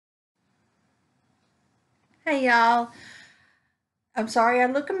Hey y'all, I'm sorry I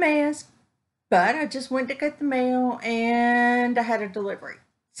look a mess, but I just went to get the mail and I had a delivery.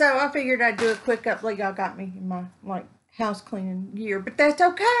 So I figured I'd do a quick update. Y'all got me in my house cleaning gear, but that's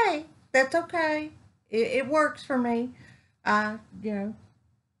okay. That's okay. It works for me. I, you know,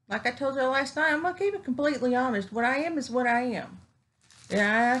 like I told you last night, I'm gonna keep it completely honest. What I am is what I am.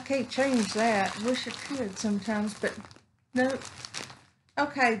 Yeah, I can't change that. Wish I could sometimes, but no.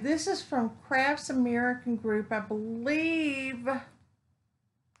 Okay, this is from Crafts American Group. I believe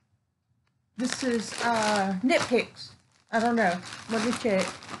this is nitpicks. I don't know. Let me check.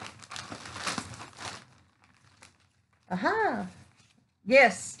 Aha.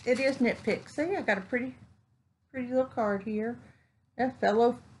 Yes, it is nitpicks. See, I got a pretty little card here. A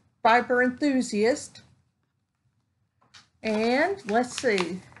fellow fiber enthusiast. And let's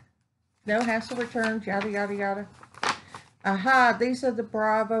see. No hassle returns, yada yada yada. Aha, these are the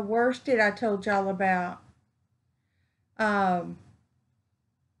Brava worsted I told y'all about. Um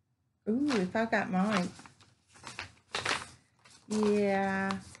Ooh, if I got mine.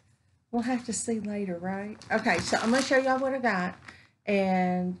 Yeah. We'll have to see later, right? Okay, so I'm going to show y'all what I got.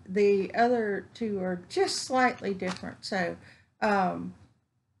 And the other two are just slightly different. So, um,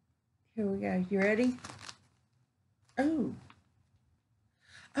 here we go. You ready? Oh,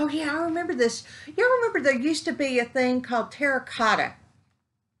 oh yeah, I remember this. Y'all remember there used to be a thing called terracotta.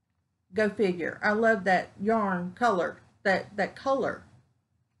 Go figure. I love that yarn color. That color,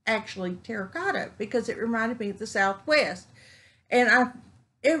 actually terracotta, because it reminded me of the Southwest. And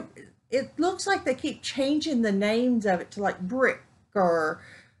it it looks like they keep changing the names of it to like brick or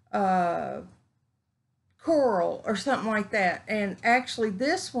uh, coral or something like that. And actually,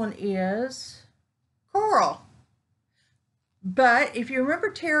 this one is coral. But if you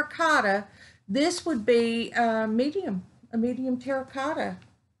remember terracotta, this would be a medium terracotta.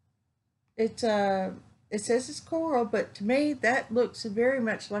 It's it says it's coral, but to me that looks very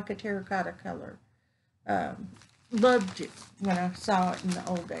much like a terracotta color. Um, Loved it when I saw it in the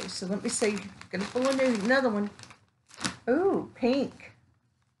old days. So let me see. Gonna pull another one. Ooh, pink.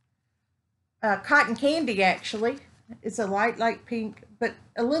 Cotton candy, actually. It's a light pink, but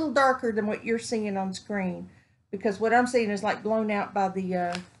a little darker than what you're seeing on screen. Because what I'm seeing is like blown out by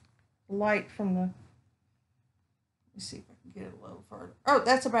the light from the. Let's see if I can get it a little further. Oh,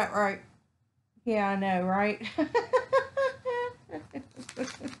 that's about right. Yeah, I know, right?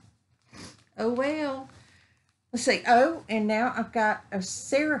 Oh well. Let's see. Oh, and now I've got a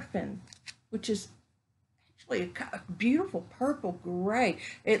seraphim, which is actually a beautiful purple gray.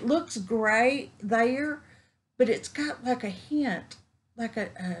 It looks gray there, but it's got like a hint, like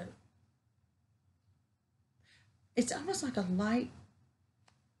it's almost like a light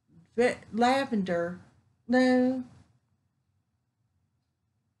lavender. No,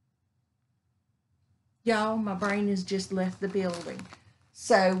 y'all, my brain has just left the building.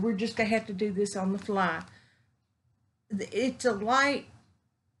 So we're just gonna have to do this on the fly. It's a light,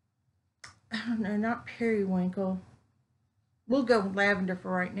 I don't know, not periwinkle. We'll go with lavender for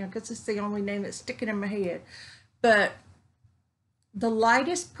right now because it's the only name that's sticking in my head. But the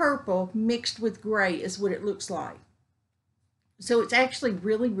lightest purple mixed with gray is what it looks like. So it's actually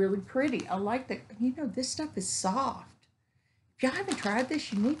really pretty. I like that. This stuff is soft. If y'all haven't tried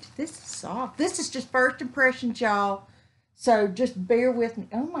this, you need to. This is soft. This is just first impressions, y'all. So just bear with me.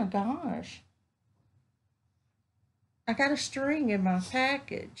 Oh my gosh. I got a string in my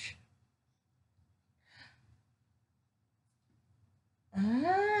package.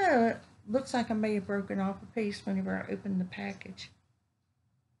 Ah, looks like I may have broken off a piece whenever I opened the package.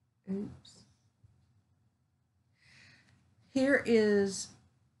 Oops. Here is,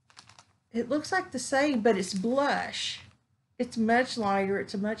 it looks like the same, but it's blush. It's much lighter.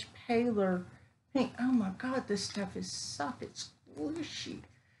 It's a much paler pink. Oh my God, this stuff is soft. It's squishy.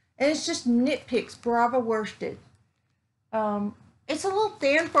 And it's just nitpicks, Brava worsted. It's a little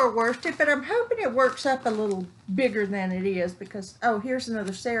thin for a worsted, but I'm hoping it works up a little bigger than it is because, oh, here's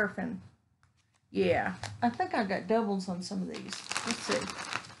another seraphim. Yeah, I think I got doubles on some of these. Let's see.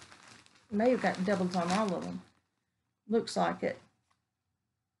 May have gotten doubles on all of them. Looks like it.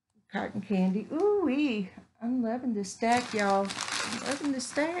 Cotton candy. Ooh-wee. I'm loving this stack, y'all. I'm loving this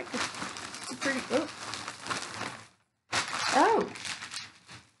stack. It's pretty. Oh. Oh.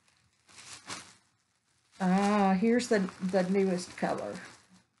 Here's the newest color.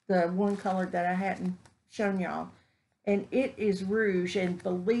 The one color that I hadn't shown y'all. And it is rouge. And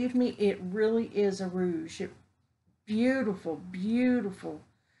believe me, it really is a rouge. Beautiful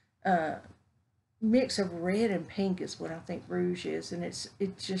uh, mix of red and pink is what I think rouge is. And it's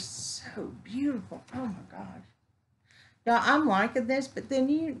just so beautiful. Oh my gosh. Y'all, I'm liking this, but then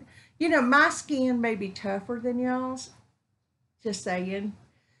you know, my skin may be tougher than y'all's. Just saying.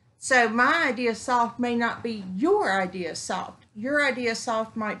 So my idea of soft may not be your idea of soft. Your idea of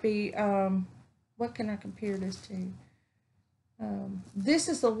soft might be, what can I compare this to? This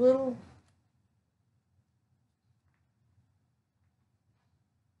is a little,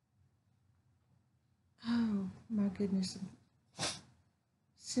 oh my goodness,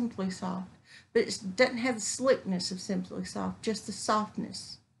 Simply Soft. But it doesn't have the slickness of Simply Soft, just the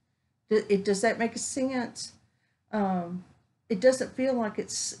softness. Does that make a sense? Um, it doesn't feel like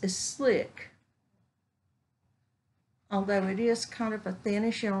it's as slick, although it is kind of a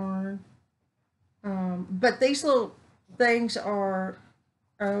thinnish yarn. But these little things are,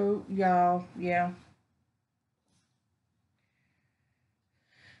 oh, y'all, yeah.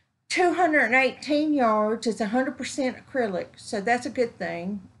 218 yards. It's 100% acrylic, so that's a good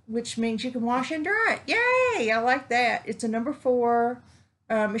thing, which means you can wash and dry it. Yay! I like that. It's a number 4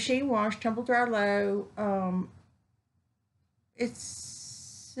 machine wash, tumble dry low. It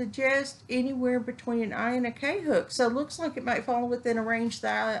suggests anywhere between an I and a K hook, so it looks like it might fall within a range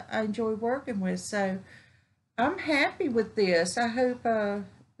that I enjoy working with. So I'm happy with this. I hope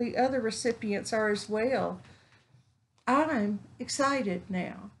the other recipients are as well. I'm excited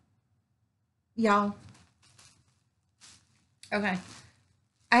now, y'all. Okay,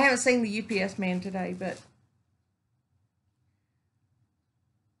 I haven't seen the UPS man today, but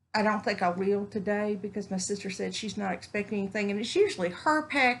I don't think I will today because my sister said she's not expecting anything, and it's usually her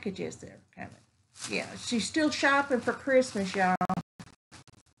packages that are coming. Yeah, she's still shopping for Christmas, y'all.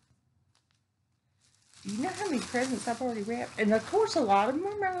 Do you know how many presents I've already wrapped? And of course, a lot of them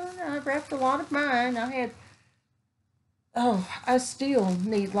are mine. I've wrapped a lot of mine. I still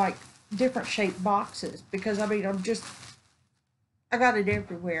need like different shaped boxes because I mean, I got it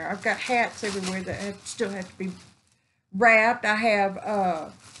everywhere. I've got hats everywhere that still have to be wrapped. I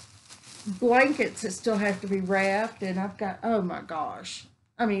have blankets that still have to be wrapped, and I've got, oh my gosh.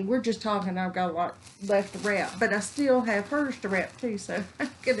 I mean, we're just talking, I've got a lot left to wrap, but I still have hers to wrap too, so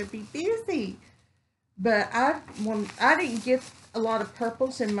I'm gonna be busy. But I didn't get a lot of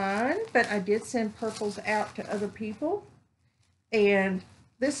purples in mine, but I did send purples out to other people, and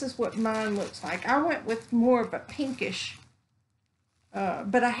this is what mine looks like. I went with more of a pinkish,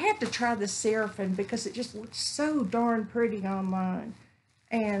 but I had to try the Seraphim because it just looks so darn pretty online,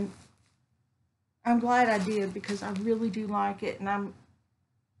 and I'm glad I did because I really do like it, and I'm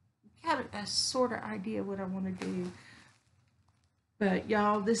got a sort of idea what I want to do. But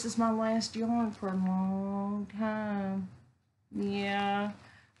y'all, this is my last yarn for a long time. Yeah,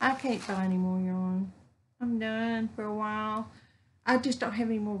 I can't buy any more yarn. I'm done for a while. I just don't have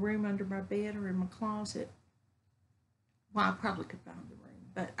any more room under my bed or in my closet. Well, I probably could find the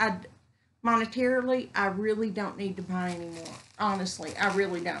room, but monetarily, I really don't need to buy anymore. Honestly, I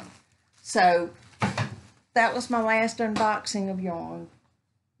really don't. So that was my last unboxing of yarn.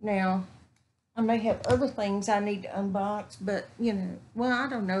 Now, I may have other things I need to unbox, but you know, well, I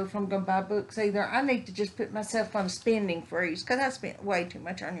don't know if I'm going to buy books either. I need to just put myself on a spending freeze because I spent way too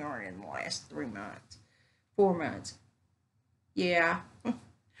much on yarn in the last 3 months, 4 months. Yeah,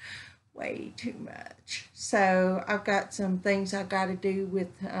 way too much. So I've got some things I got to do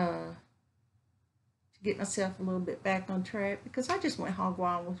with to get myself a little bit back on track because I just went hog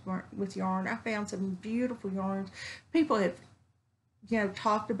wild with yarn. I found some beautiful yarns. People have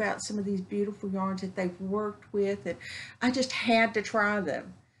talked about some of these beautiful yarns that they've worked with, and I just had to try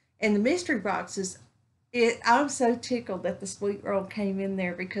them. And the mystery boxes, I'm so tickled that the sweet roll came in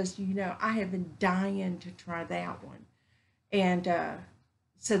there because I have been dying to try that one, and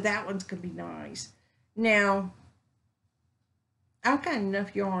so that one's gonna be nice. Now I've got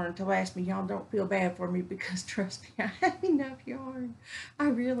enough yarn to last me. Y'all don't feel bad for me because trust me, I have enough yarn. I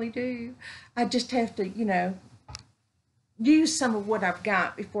really do. I just have to, use some of what I've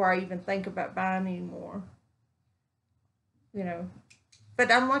got before I even think about buying any more. You know,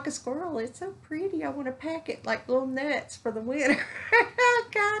 but I'm like a squirrel. It's so pretty. I want to pack it like little nuts for the winter. I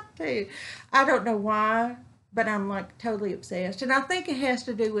got to. I don't know why, but I'm like totally obsessed. And I think it has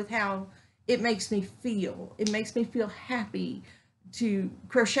to do with how it makes me feel. It makes me feel happy to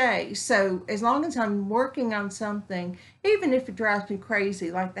crochet. So as long as I'm working on something, even if it drives me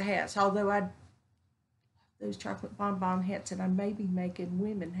crazy, like the hats, although I those chocolate bonbon hats, and I may be making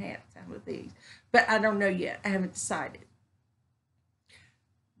women hats out of these, but I don't know yet. I haven't decided.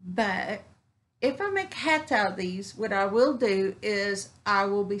 But if I make hats out of these, what I will do is I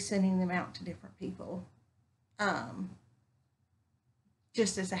will be sending them out to different people, um,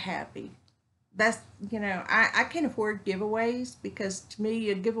 just as a happy. that's, I can't afford giveaways because to me,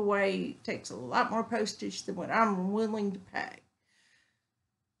 a giveaway takes a lot more postage than what I'm willing to pay.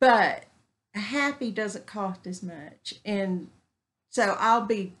 But a happy doesn't cost as much. And so I'll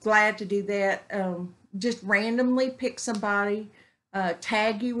be glad to do that. Just randomly pick somebody,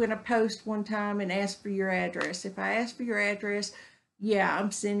 tag you in a post one time and ask for your address. If I ask for your address, yeah,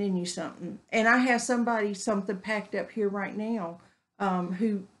 I'm sending you something. And I have something packed up here right now,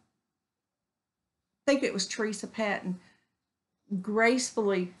 who, I think it was Teresa Patton,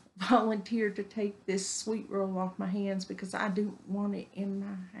 gracefully volunteered to take this sweet roll off my hands because I do want it in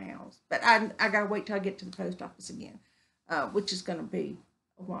my house. But I got to wait till I get to the post office again, which is going to be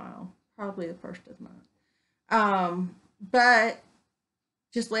a while, probably the first of the month. But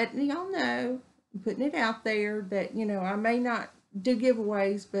just letting y'all know, putting it out there that, I may not do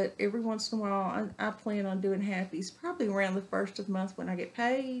giveaways, but every once in a while I plan on doing happies, probably around the first of the month when I get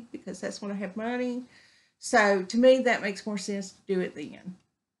paid because that's when I have money. So to me, that makes more sense to do it then.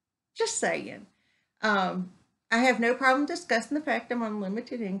 Just saying. Um, I have no problem discussing the fact I'm on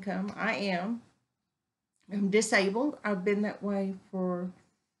limited income. I am. I'm disabled. I've been that way for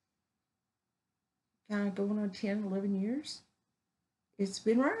kind of going on 10, 11 years. It's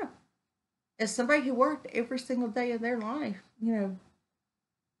been rough. As somebody who worked every single day of their life,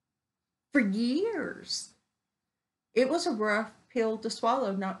 for years, it was a rough pill to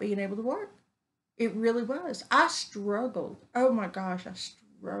swallow not being able to work. It really was. I struggled. Oh my gosh, I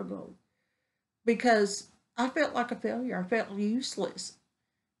struggled because I felt like a failure. I felt useless.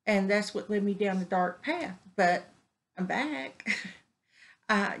 And that's what led me down the dark path. But I'm back.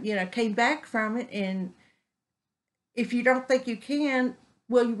 I, came back from it. And if you don't think you can,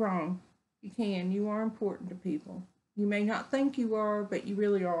 well, you're wrong. You can. You are important to people. You may not think you are, but you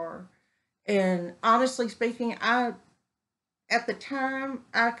really are. And honestly speaking, at the time,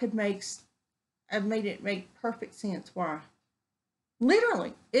 I made it make perfect sense why.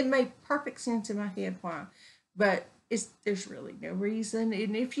 Literally, it made perfect sense in my head why. But there's really no reason.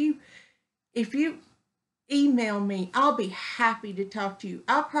 And if you email me, I'll be happy to talk to you.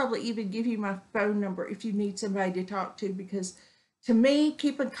 I'll probably even give you my phone number if you need somebody to talk to because to me,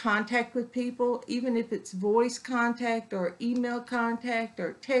 keeping contact with people, even if it's voice contact or email contact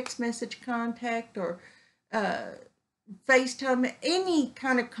or text message contact or uh, FaceTime, any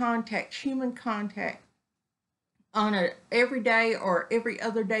kind of contact, human contact on a everyday or every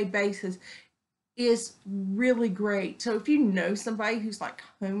other day basis is really great. So if you know somebody who's like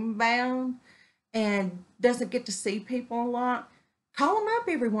homebound and doesn't get to see people a lot, call them up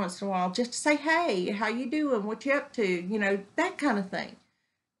every once in a while just to say, hey, how you doing? What you up to? That kind of thing.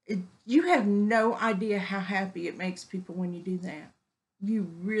 You have no idea how happy it makes people when you do that. You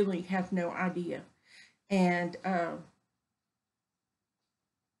really have no idea. And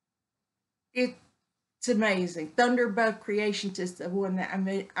it's amazing. Thunder Above Creations is the one that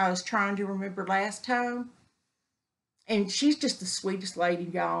I was trying to remember last time. And she's just the sweetest lady,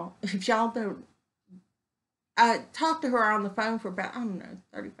 y'all. If y'all don't, I talked to her on the phone for about, I don't know,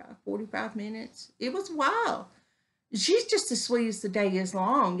 35, 45 minutes. It was wild. She's just as sweet as the day is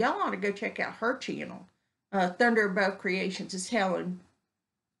long. Y'all ought to go check out her channel. Thunder Above Creations is Helen.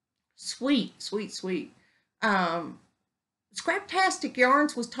 Sweet, sweet, sweet. Um, Scraptastic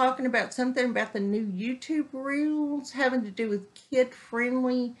Yarns was talking about something about the new YouTube rules having to do with kid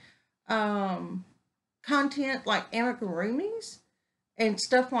friendly um, content like amigurumis and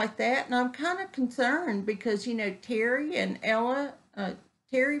stuff like that. And I'm kind of concerned because, Terry and Ella,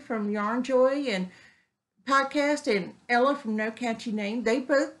 Terry from Yarn Joy and podcast and Ella from No Catchy Name, they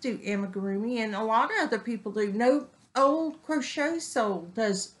both do amigurumi and a lot of other people do. No Old Crochet Soul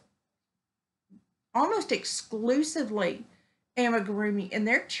does almost exclusively amigurumi and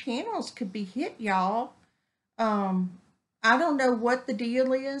their channels could be hit, y'all. Um, I don't know what the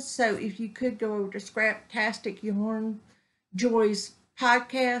deal is, so if you could go over to Scraptastic Yarn Joy's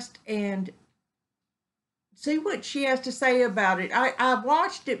podcast and see what she has to say about it. I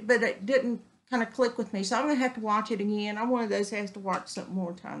watched it, but it didn't kind of click with me, so I'm going to have to watch it again. I'm one of those who has to watch something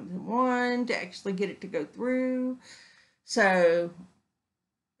more times than one to actually get it to go through. So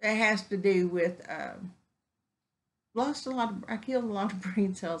it has to do with I killed a lot of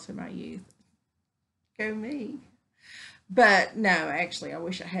brain cells in my youth. Go me. But no, actually, I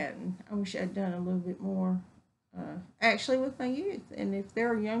wish I hadn't. I wish I'd done a little bit more, actually, with my youth. And if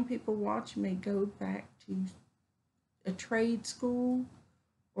there are young people watching me, go back to a trade school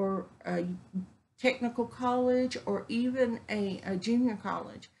or a technical college or even a junior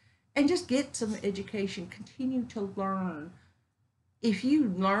college and just get some education. Continue to learn. If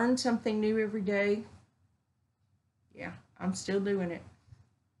you learn something new every day, yeah, I'm still doing it.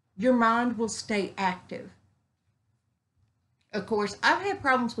 Your mind will stay active. Of course, I've had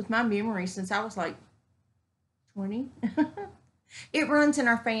problems with my memory since I was like 20. It runs in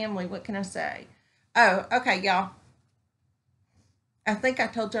our family. What can I say? Oh, okay, y'all. I think I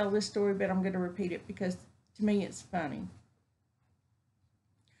told y'all this story, but I'm going to repeat it because to me it's funny.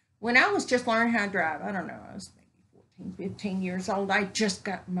 When I was just learning how to drive, I don't know, I was maybe 14, 15 years old. I just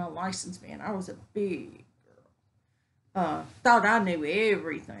got my license, man. I was a big girl. Thought I knew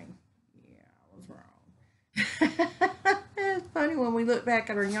everything. Yeah, I was wrong. It's funny when we look back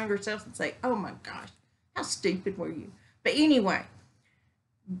at our younger selves and say, oh my gosh, how stupid were you? But anyway,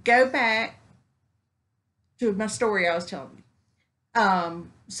 go back to my story I was telling you.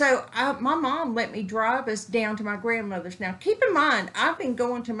 My mom let me drive us down to my grandmother's. Now, keep in mind, I've been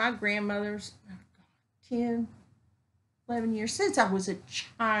going to my grandmother's 10, 11 years since I was a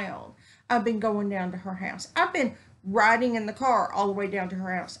child. I've been going down to her house. I've been riding in the car all the way down to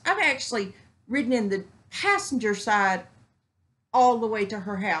her house. I've actually ridden in the passenger side all the way to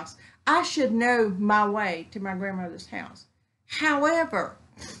her house. I should know my way to my grandmother's house. However,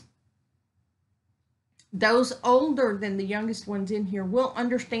 those older than the youngest ones in here will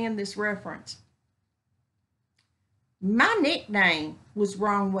understand this reference. My nickname was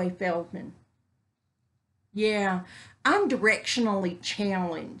Wrong Way Feldman. Yeah, I'm directionally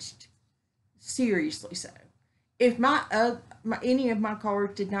challenged. Seriously so. If any of my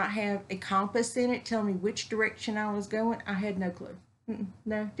cars did not have a compass in it telling me which direction I was going, I had no clue.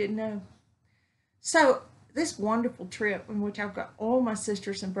 No, didn't know. So this wonderful trip in which I've got all my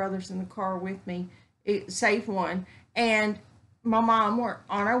sisters and brothers in the car with me, save one, and my mom were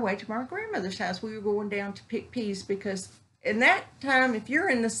on our way to my grandmother's house. We were going down to pick peas because in that time, if you're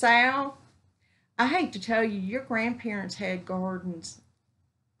in the South, I hate to tell you, your grandparents had gardens.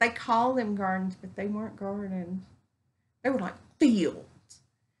 They call them gardens, but they weren't gardens. They were like fields.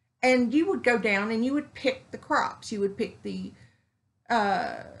 And you would go down and you would pick the crops. You would pick the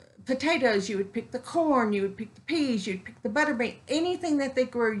potatoes, you would pick the corn, you would pick the peas, you'd pick the butter bean. Anything that they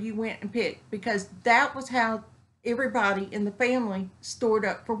grew, you went and picked because that was how everybody in the family stored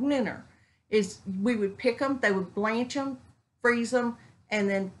up for winter. Is we would pick them, they would blanch them, freeze them, and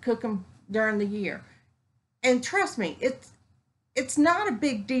then cook them during the year. And trust me, it's not a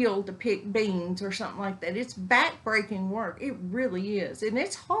big deal to pick beans or something like that. It's back-breaking work. It really is, and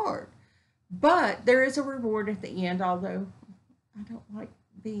it's hard. But there is a reward at the end, although I don't like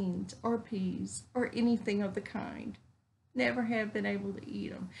beans or peas or anything of the kind. Never have been able to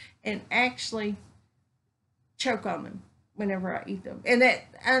eat them, and actually choke on them whenever I eat them. And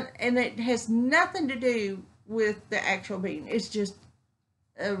it has nothing to do with the actual bean. It's just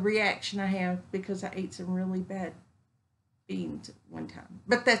a reaction I have because I ate some really bad beans one time.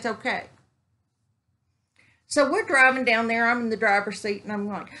 But that's okay. So we're driving down there. I'm in the driver's seat, and I'm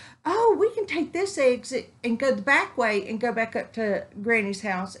like, oh, we can take this exit and go the back way and go back up to Granny's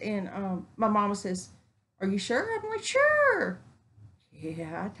house. And my mama says, are you sure? I'm like, sure.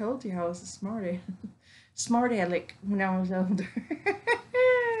 Yeah, I told you I was a smart aleck when I was older.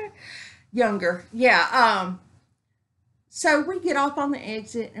 Younger. Yeah. So we get off on the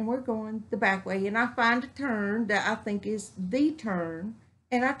exit, and we're going the back way. And I find a turn that I think is the turn,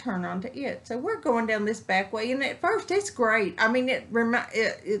 and I turn onto it. So we're going down this back way, and at first it's great. I mean, it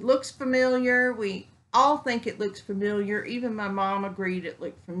looks familiar. We all think it looks familiar. Even my mom agreed it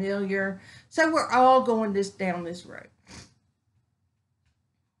looked familiar. So we're all going down this road.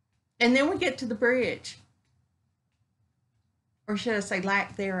 And then we get to the bridge. Or should I say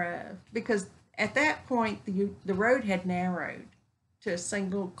lack thereof? Because at that point, the road had narrowed to a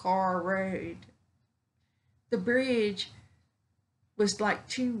single car road. The bridge was like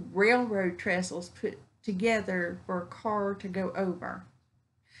two railroad trestles put together for a car to go over.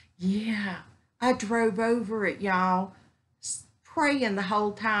 Yeah, I drove over it, y'all, praying the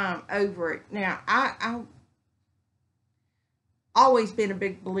whole time over it. Now, I always been a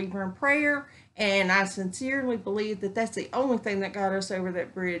big believer in prayer, and I sincerely believe that that's the only thing that got us over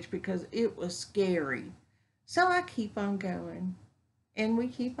that bridge because it was scary. So I keep on going, and we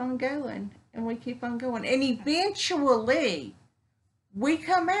keep on going, and we keep on going, and eventually we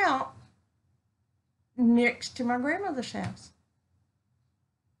come out next to my grandmother's house.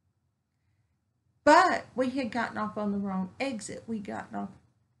 But we had gotten off on the wrong exit. We gotten off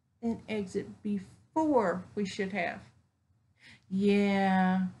an exit before we should have.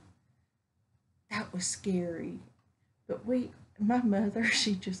 Yeah, that was scary. But my mother,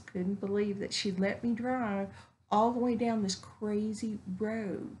 she just couldn't believe that she let me drive all the way down this crazy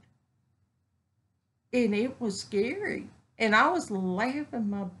road. And it was scary. And I was laughing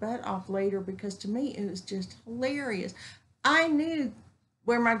my butt off later because to me it was just hilarious. I knew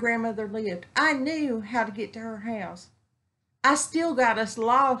where my grandmother lived. I knew how to get to her house. I still got us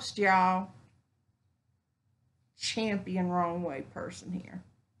lost, y'all. Champion wrong way person here.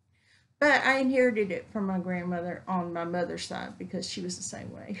 But I inherited it from my grandmother on my mother's side because she was the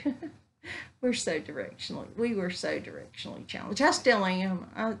same way. We were so directionally challenged. I still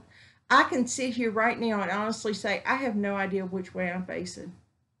am. I can sit here right now and honestly say I have no idea which way I'm facing.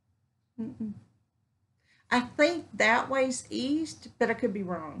 Mm-mm. I think that way's east, but I could be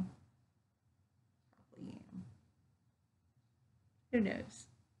wrong. Probably am. Who knows?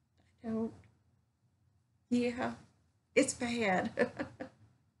 I don't. Yeah, it's bad.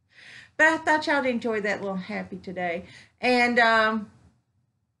 But I thought y'all'd enjoy that little happy today. And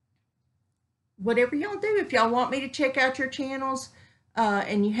whatever y'all do, if y'all want me to check out your channels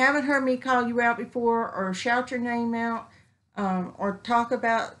and you haven't heard me call you out before or shout your name out or talk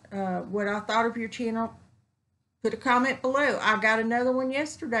about what I thought of your channel, put a comment below. I got another one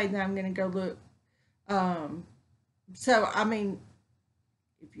yesterday that I'm going to go look. So, I mean,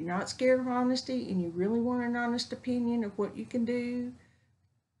 if you're not scared of honesty and you really want an honest opinion of what you can do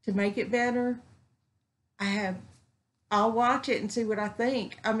to make it better, I'll watch it and see what I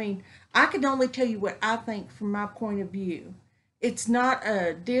think. I mean, I can only tell you what I think from my point of view. It's not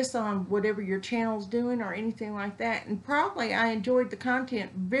a diss on whatever your channel's doing or anything like that. And probably I enjoyed the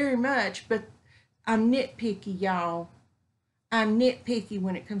content very much, but I'm nitpicky, y'all. I'm nitpicky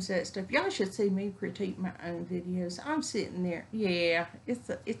when it comes to that stuff. Y'all should see me critique my own videos. I'm sitting there. Yeah, it's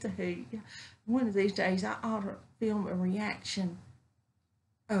a hoot. One of these days I ought to film a reaction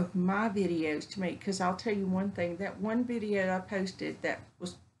of my videos to me, because I'll tell you one thing, that one video I posted that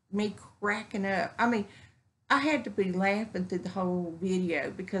was me cracking up. I mean, I had to be laughing through the whole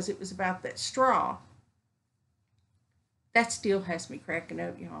video because it was about that straw. That still has me cracking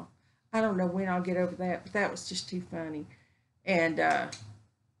up, y'all. I don't know when I'll get over that, but that was just too funny. And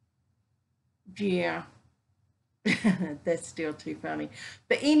yeah, that's still too funny.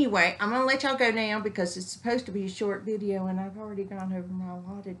 But anyway, I'm going to let y'all go now because it's supposed to be a short video and I've already gone over my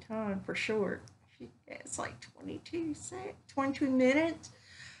allotted time for short. It's like 22 minutes.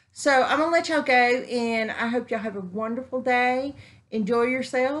 So I'm going to let y'all go and I hope y'all have a wonderful day. Enjoy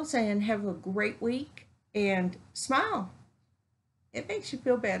yourselves and have a great week and smile. It makes you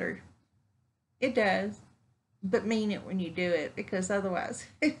feel better. It does. But mean it when you do it because otherwise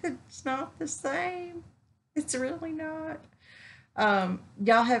it's not the same. It's really not.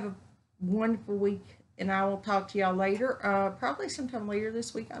 Y'all have a wonderful week, and I will talk to y'all later. Probably sometime later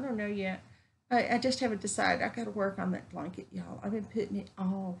this week. I don't know yet. I just haven't decided. I got to work on that blanket, y'all. I've been putting it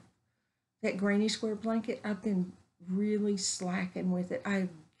off. That granny square blanket, I've been really slacking with it. I've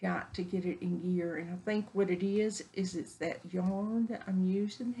got to get it in gear, and I think what it is it's that yarn that I'm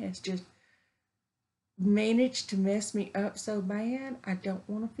using has just managed to mess me up so bad. I don't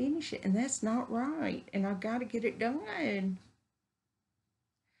want to finish it, and that's not right, and I've got to get it done.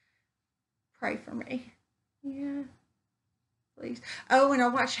 Pray for me. Yeah, please. Oh, and I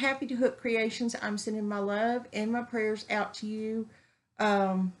watched Happy to Hook Creations. I'm sending my love and my prayers out to you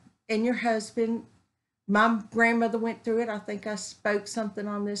and your husband. My grandmother went through it. I think I spoke something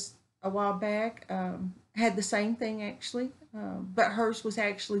on this a while back. Had the same thing actually, but hers was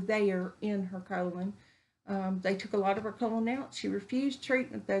actually there in her colon. They took a lot of her colon out. She refused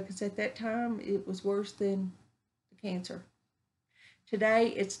treatment though, because at that time it was worse than the cancer. Today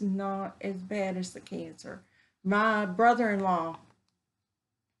it's not as bad as the cancer. My brother-in-law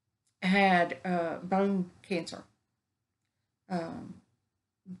had bone cancer. Um,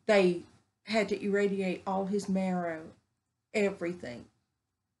 they had to irradiate all his marrow, everything,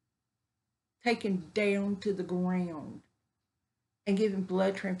 take him down to the ground and give him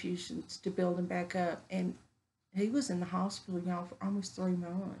blood transfusions to build him back up. And he was in the hospital, y'all, for almost 3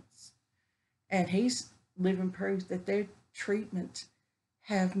 months. And he's living proof that their treatments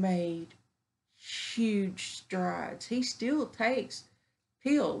have made huge strides. He still takes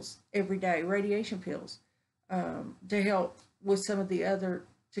pills every day, radiation pills, to help with some of the other,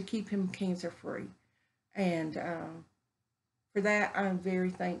 to keep him cancer free. And for that, I'm very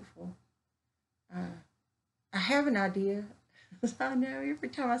thankful. I have an idea. I know every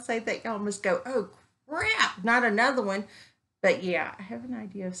time I say that, y'all must go, oh crap, not another one. But yeah, I have an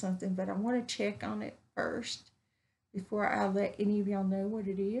idea of something, but I want to check on it first before I let any of y'all know what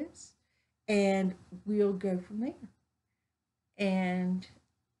it is. And we'll go from there. And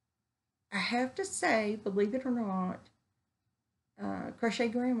I have to say, believe it or not, Crochet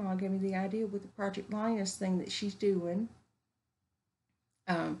Grandma gave me the idea with the Project Linus thing that she's doing.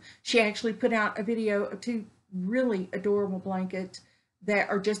 She actually put out a video of 2 really adorable blankets that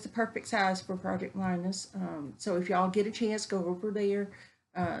are just the perfect size for Project Linus. So if y'all get a chance, go over there.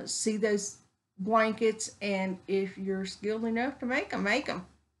 see those blankets, and if you're skilled enough to make them, make them.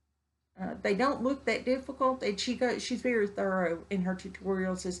 They don't look that difficult. And she's very thorough in her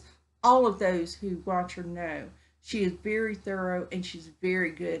tutorials, as all of those who watch her know. She is very thorough and she's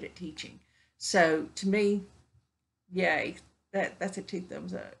very good at teaching. So to me, yay, that's a 2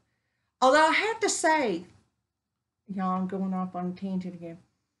 thumbs up. Although I have to say, y'all, I'm going off on a tangent again.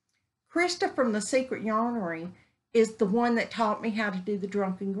 Krista from the Secret Yarnery is the one that taught me how to do the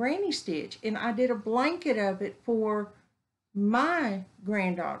drunken granny stitch, and I did a blanket of it for my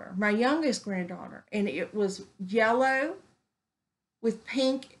granddaughter, my youngest granddaughter, and it was yellow with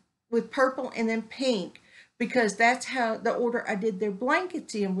pink, with purple, and then pink, because that's how the order I did their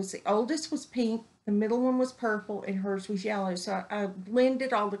blankets in was the oldest was pink, the middle one was purple, and hers was yellow. So I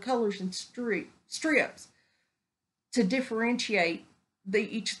blended all the colors in strips to differentiate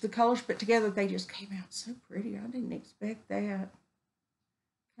each of the colors, but together they just came out so pretty. I didn't expect that.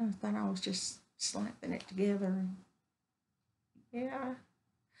 Kind of thought I was just slapping it together. Yeah,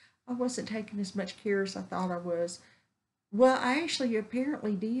 I wasn't taking as much care as I thought I was. Well, I actually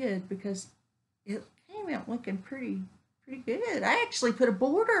apparently did, because it came out looking pretty good. I actually put a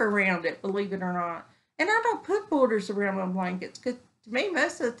border around it, believe it or not. And I don't put borders around my blankets, because to me,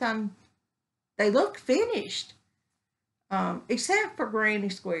 most of the time, they look finished. Except for granny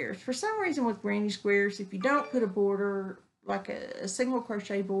squares. For some reason with granny squares, if you don't put a border, like a single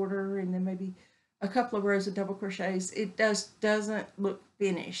crochet border, and then maybe a couple of rows of double crochets, it doesn't look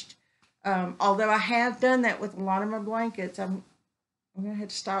finished. Although I have done that with a lot of my blankets, I'm going to have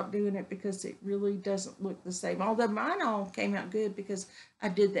to stop doing it because it really doesn't look the same. Although mine all came out good because I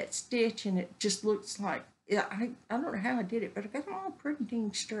did that stitch, and it just looks like, I don't know how I did it, but I got them all pretty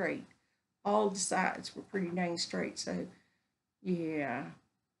dang straight. All the sides were pretty dang straight, so yeah.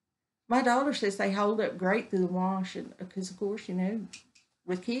 My daughter says they hold up great through the wash, and because of course,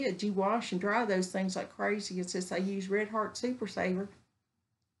 with kids, you wash and dry those things like crazy. And since I use Red Heart Super Saver,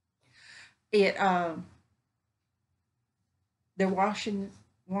 it they're wash and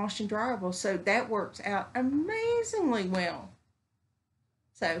dryable, so that works out amazingly well.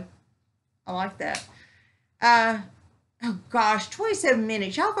 So I like that. Oh gosh, 27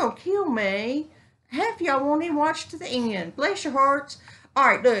 minutes. Y'all gonna kill me. Half y'all won't even watch to the end. Bless your hearts. All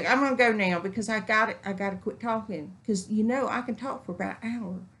right, look, I'm gonna go now because I got it. I gotta quit talking because I can talk for about an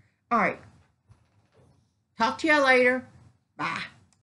hour. All right, talk to y'all later. Bye.